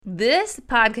This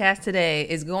podcast today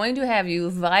is going to have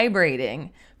you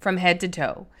vibrating from head to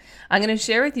toe. I'm going to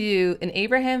share with you an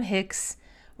Abraham Hicks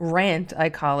rant,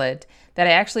 I call it, that I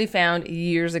actually found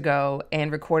years ago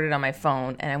and recorded on my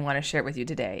phone, and I want to share it with you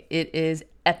today. It is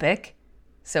epic,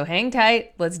 so hang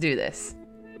tight. Let's do this.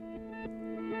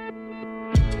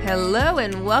 Hello,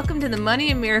 and welcome to the Money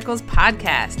and Miracles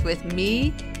podcast with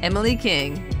me, Emily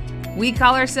King. We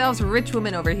call ourselves rich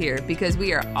women over here because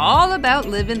we are all about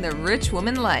living the rich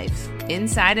woman life,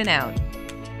 inside and out.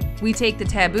 We take the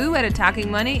taboo out of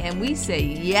talking money and we say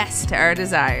yes to our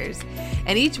desires.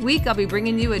 And each week I'll be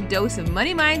bringing you a dose of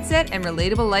money mindset and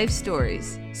relatable life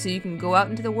stories so you can go out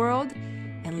into the world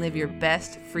and live your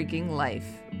best freaking life.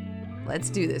 Let's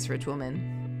do this, rich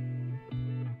woman.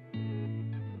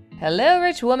 Hello,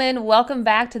 rich woman. Welcome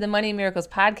back to the Money and Miracles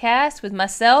podcast with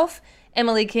myself,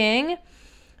 Emily King.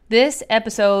 This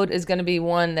episode is going to be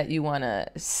one that you want to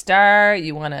start,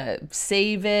 you want to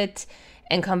save it,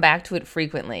 and come back to it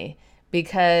frequently.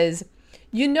 Because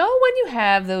you know when you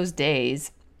have those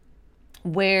days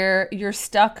where you're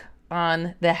stuck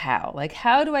on the how. Like,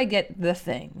 how do I get the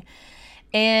thing?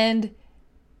 And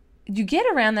you get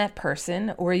around that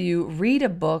person, or you read a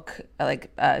book,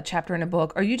 like a chapter in a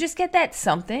book, or you just get that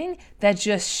something that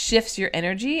just shifts your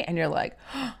energy, and you're like,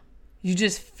 oh, you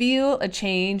just feel a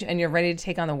change and you're ready to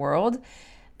take on the world.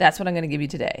 That's what I'm going to give you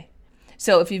today.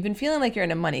 So if you've been feeling like you're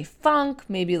in a money funk,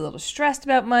 maybe a little stressed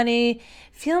about money,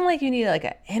 feeling like you need like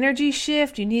an energy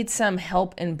shift, you need some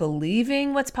help in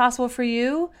believing what's possible for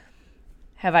you,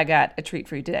 have I got a treat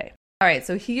for you today. All right,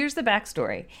 so here's the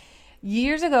backstory.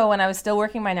 Years ago when I was still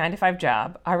working my 9-to-5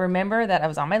 job, I remember that I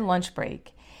was on my lunch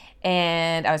break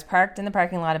and I was parked in the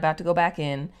parking lot about to go back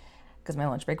in because my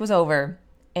lunch break was over.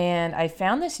 And I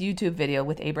found this YouTube video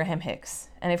with Abraham Hicks.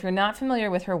 And if you're not familiar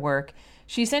with her work,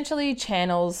 she essentially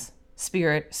channels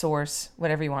spirit, source,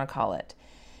 whatever you want to call it.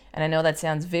 And I know that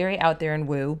sounds very out there and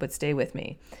woo, but stay with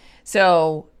me.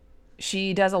 So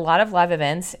she does a lot of live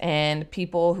events, and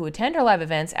people who attend her live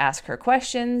events ask her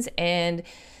questions, and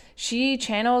she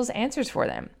channels answers for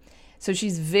them. So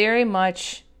she's very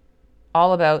much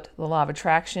all about the law of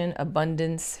attraction,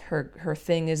 abundance. Her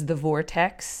thing is the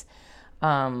vortex.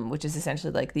 Which is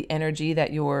essentially like the energy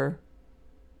that you're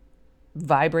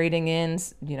vibrating in,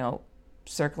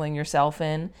 circling yourself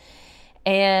in.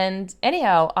 And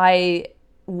anyhow, I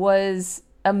was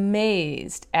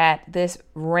amazed at this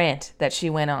rant that she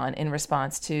went on in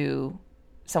response to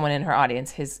someone in her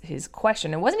audience, his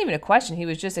question. It wasn't even a question. He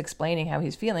was just explaining how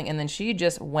he's feeling. And then she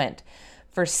just went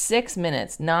for 6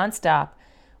 minutes nonstop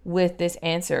with this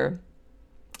answer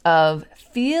of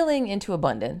feeling into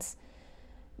abundance,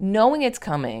 knowing it's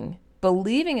coming,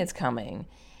 believing it's coming,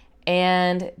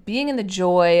 and being in the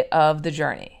joy of the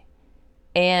journey.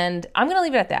 And I'm going to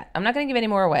leave it at that. I'm not going to give any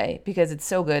more away because it's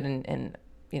so good and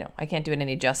I can't do it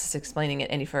any justice explaining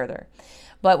it any further.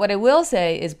 But what I will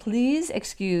say is please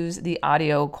excuse the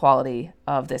audio quality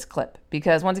of this clip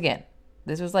because once again,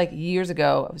 this was like years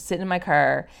ago. I was sitting in my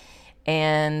car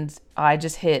and I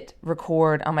just hit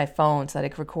record on my phone so that I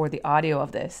could record the audio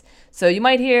of this. So you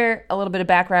might hear a little bit of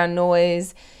background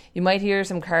noise. You might hear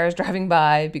some cars driving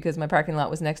by because my parking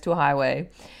lot was next to a highway.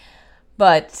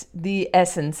 But the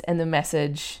essence and the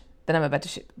message that I'm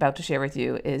about to share with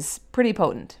you is pretty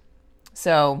potent.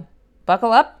 So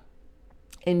buckle up,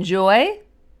 enjoy,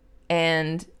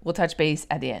 and we'll touch base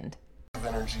at the end.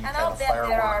 And I'll bet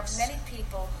there are many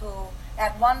people who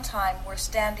at one time were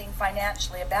standing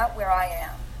financially about where I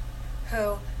am,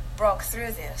 who broke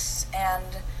through this and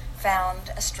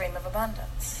found a stream of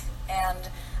abundance. And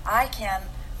I can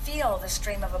feel the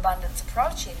stream of abundance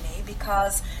approaching me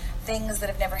because things that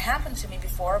have never happened to me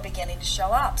before are beginning to show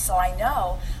up. So I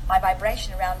know my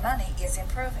vibration around money is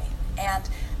improving. And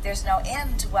there's no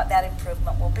end to what that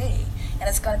improvement will be. And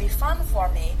it's going to be fun for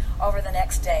me over the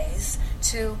next days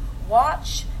to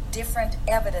watch different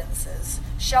evidences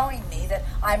showing me that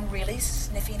I'm really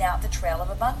sniffing out the trail of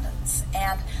abundance.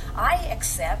 And I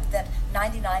accept that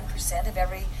 99% of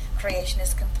every creation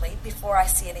is complete before I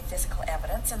see any physical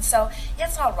evidence. And so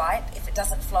it's all right if it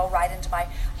doesn't flow right into my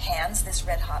hands this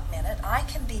red hot minute. I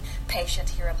can be patient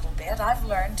here a little bit. I've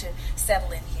learned to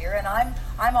settle in here, and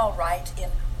I'm all right in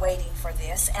waiting for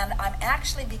this, and I'm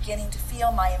actually beginning to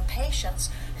feel my impatience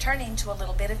turning to a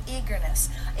little bit of eagerness.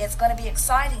 It's going to be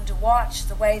exciting to watch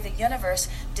the way the universe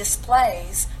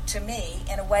displays to me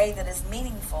in a way that is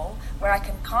meaningful, where I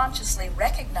can consciously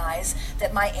recognize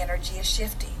that my energy is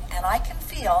shifting. And I can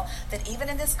feel that even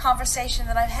in this conversation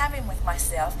that I'm having with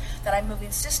myself, that I'm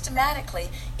moving systematically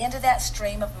into that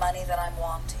stream of money that I'm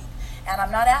wanting. And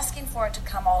I'm not asking for it to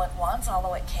come all at once,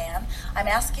 although it can. I'm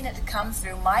asking it to come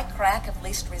through my crack of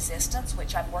least resistance,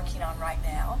 which I'm working on right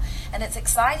now. And it's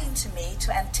exciting to me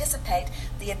to anticipate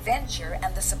the adventure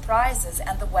and the surprises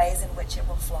and the ways in which it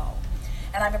will flow.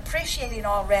 And I'm appreciating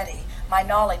already my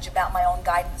knowledge about my own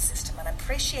guidance system, and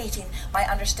appreciating my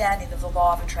understanding of the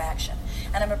law of attraction.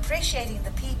 And I'm appreciating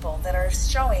the people that are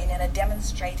showing in a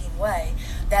demonstrating way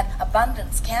that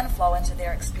abundance can flow into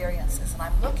their experiences. And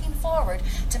I'm looking forward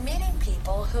to meeting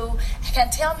people who can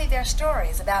tell me their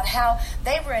stories about how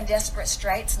they were in desperate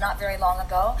straits not very long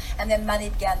ago, and then money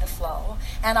began to flow.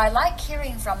 And I like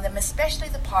hearing from them, especially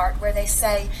the part where they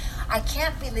say, I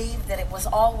can't believe that it was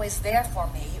always there for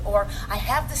me, or I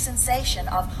have the sensation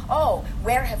of, oh,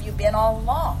 where have you been all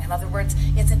along? In other words,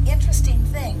 it's an interesting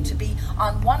thing to be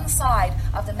on one side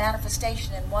of the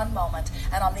manifestation in one moment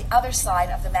and on the other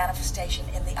side of the manifestation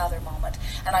in the other moment.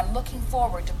 And I'm looking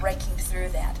forward to breaking through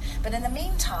that. But in the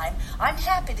meantime, I'm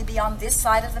happy to be on this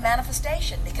side of the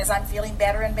manifestation because I'm feeling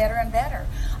better and better and better.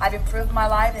 I've improved my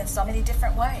life in so many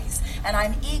different ways, and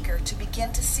I'm eager to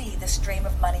begin to see the stream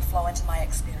of money flow into my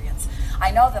experience. I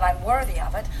know that I'm worthy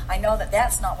of it. I know that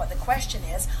that's not what the question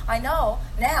is. I know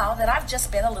now that I've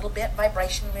just been a little bit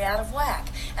vibrationally out of whack.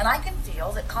 And I can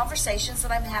feel that conversations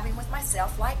that I'm having with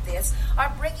myself like this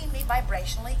are bringing me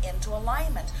vibrationally into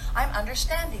alignment. I'm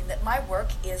understanding that my work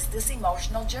is this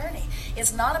emotional journey.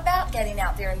 It's not about getting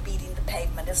out there and beating the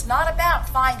pavement. It's not about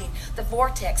finding the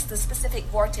vortex, the specific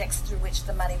vortex through which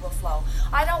the money will flow.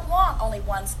 I don't want only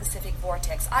one specific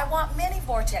vortex. I want many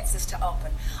vortexes to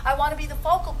open. I want to be the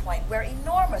focal point where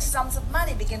enormous sums of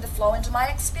money begin to flow into my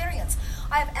experience.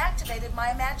 I have activated my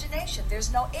imagination.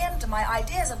 There's no end to my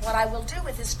ideas of what I will do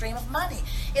with this stream of money.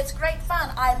 It's great fun.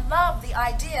 I love the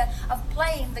idea of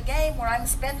playing the game where I'm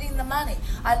spending the money.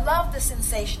 I love the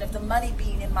sensation of the money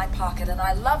being in my pocket, and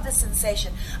I love the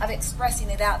sensation of expressing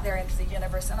it out there into the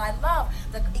universe, and I love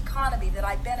the economy that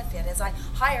I benefit as I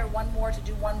hire one more to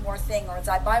do one more thing, or as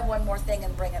I buy one more thing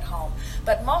and bring it home.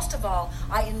 But most of all,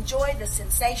 I enjoy the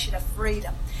sensation of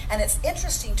freedom. And it's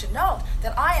interesting to note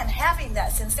that I am having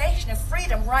that sensation of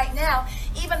freedom right now,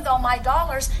 even though my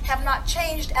dollars have not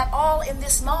changed at all in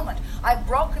this moment. I've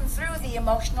broken through the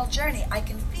emotional journey. I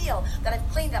can feel that I've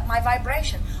cleaned up my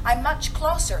vibration. I'm much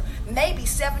closer. Maybe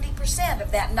 70%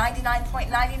 of that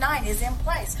 99.99 is in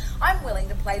place. I'm willing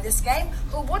to play this game.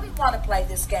 Who wouldn't want to play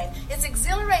this game? It's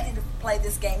exhilarating to play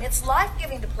this game. It's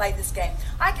life-giving to play this game.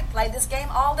 I could play this game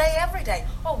all day, every day.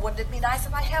 Oh, wouldn't it be nice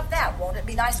if I have that? Won't it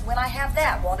be nice when I have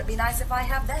that? Won't it be nice if I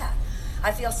have that?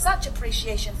 I feel such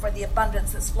appreciation for the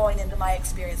abundance that's flowing into my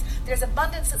experience. There's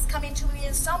abundance that's coming to me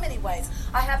in so many ways.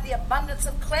 I have the abundance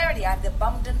of clarity. I have the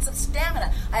abundance of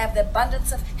stamina. I have the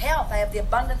abundance of health. I have the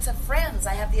abundance of friends.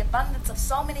 I have the abundance of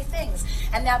so many things.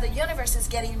 And now the universe is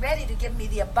getting ready to give me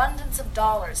the abundance of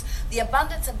dollars, the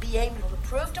abundance of being able to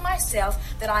prove to myself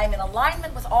that I am in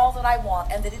alignment with all that I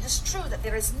want, and that it is true that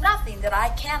there is nothing that I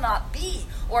cannot be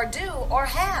or do or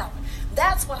have.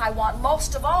 That's what I want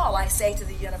most of all, I say to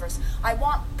the universe. I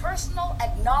want personal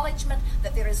acknowledgement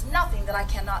that there is nothing that I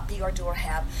cannot be or do or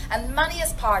have. And money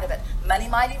is part of it. Money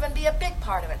might even be a big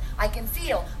part of it. I can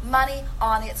feel money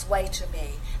on its way to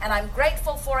me. And I'm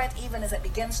grateful for it even as it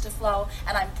begins to flow.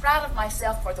 And I'm proud of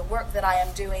myself for the work that I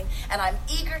am doing. And I'm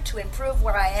eager to improve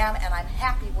where I am, and I'm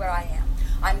happy where I am.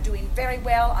 I'm doing very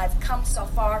well. I've come so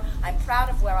far. I'm proud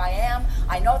of where I am.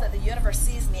 I know that the universe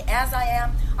sees me as I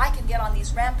am. I can get on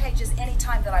these rampages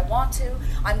anytime that I want to.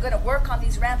 I'm going to work on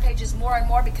these rampages more and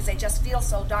more because they just feel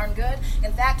so darn good.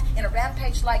 In fact, in a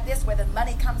rampage like this, whether the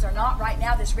money comes or not right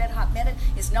now, this red hot minute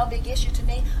is no big issue to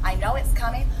me. I know it's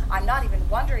coming. I'm not even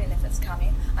wondering if it's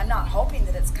coming. I'm not hoping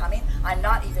that it's coming. I'm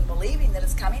not even believing that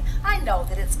it's coming. I know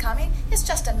that it's coming. It's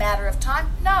just a matter of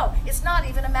time. No, it's not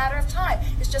even a matter of time.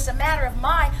 It's just a matter of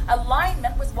my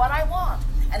alignment with what I want.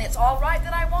 And it's all right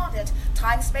that I want it.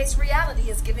 Time-space reality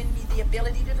has given me the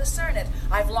ability to discern it.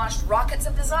 I've launched rockets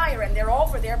of desire, and they're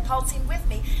over there pulsing with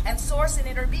me, and Source and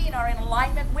Inner Being are in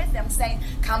alignment with them, saying,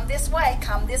 come this way,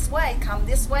 come this way, come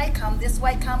this way, come this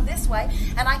way, come this way.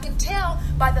 And I can tell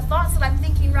by the thoughts that I'm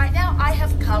thinking right now, I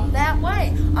have come that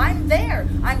way. I'm there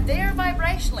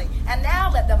vibrationally. And now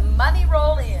let the money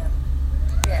roll in.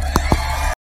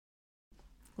 Yeah.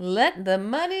 Let the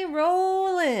money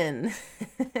roll in.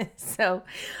 So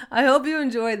I hope you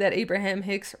enjoyed that Abraham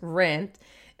Hicks rant.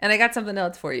 And I got something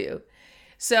else for you.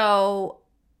 So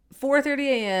 4:30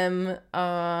 a.m.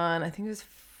 on, I think it was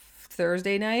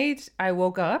Thursday night, I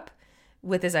woke up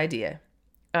with this idea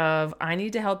of I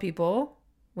need to help people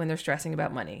when they're stressing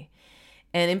about money.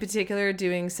 And in particular,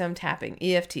 doing some tapping,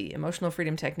 EFT, emotional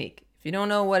freedom technique. If you don't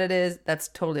know what it is, that's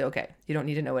totally okay. You don't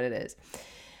need to know what it is.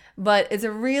 But it's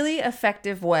a really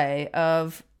effective way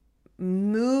of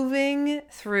moving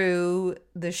through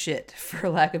the shit, for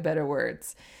lack of better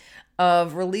words,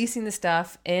 of releasing the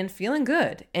stuff and feeling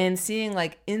good and seeing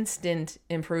like instant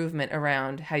improvement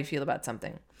around how you feel about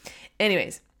something.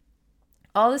 Anyways,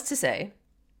 all this to say,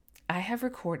 I have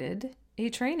recorded a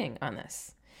training on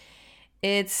this.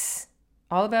 It's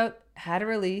all about how to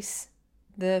release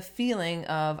the feeling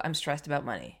of I'm stressed about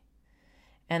money.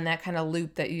 And that kind of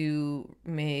loop that you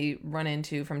may run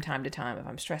into from time to time. If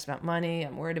I'm stressed about money,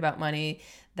 I'm worried about money,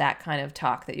 that kind of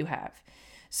talk that you have.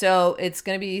 So it's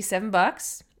going to be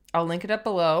 $7. I'll link it up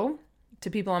below to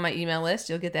people on my email list.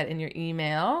 You'll get that in your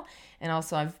email. And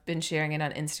also I've been sharing it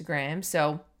on Instagram.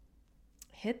 So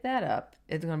hit that up.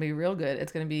 It's going to be real good.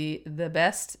 It's going to be the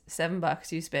best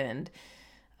 $7 you spend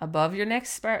above your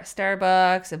next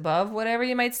Starbucks, above whatever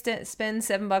you might spend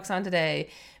 $7 on today.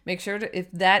 Make sure to,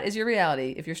 if that is your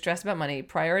reality, if you're stressed about money,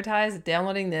 prioritize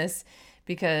downloading this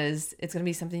because it's going to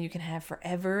be something you can have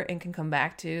forever and can come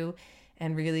back to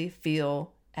and really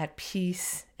feel at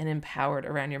peace and empowered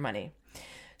around your money.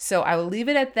 So I will leave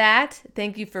it at that.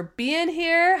 Thank you for being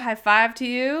here. High five to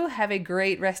you. Have a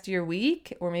great rest of your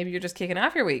week, or maybe you're just kicking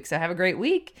off your week. So have a great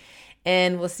week,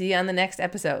 and we'll see you on the next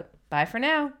episode. Bye for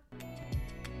now.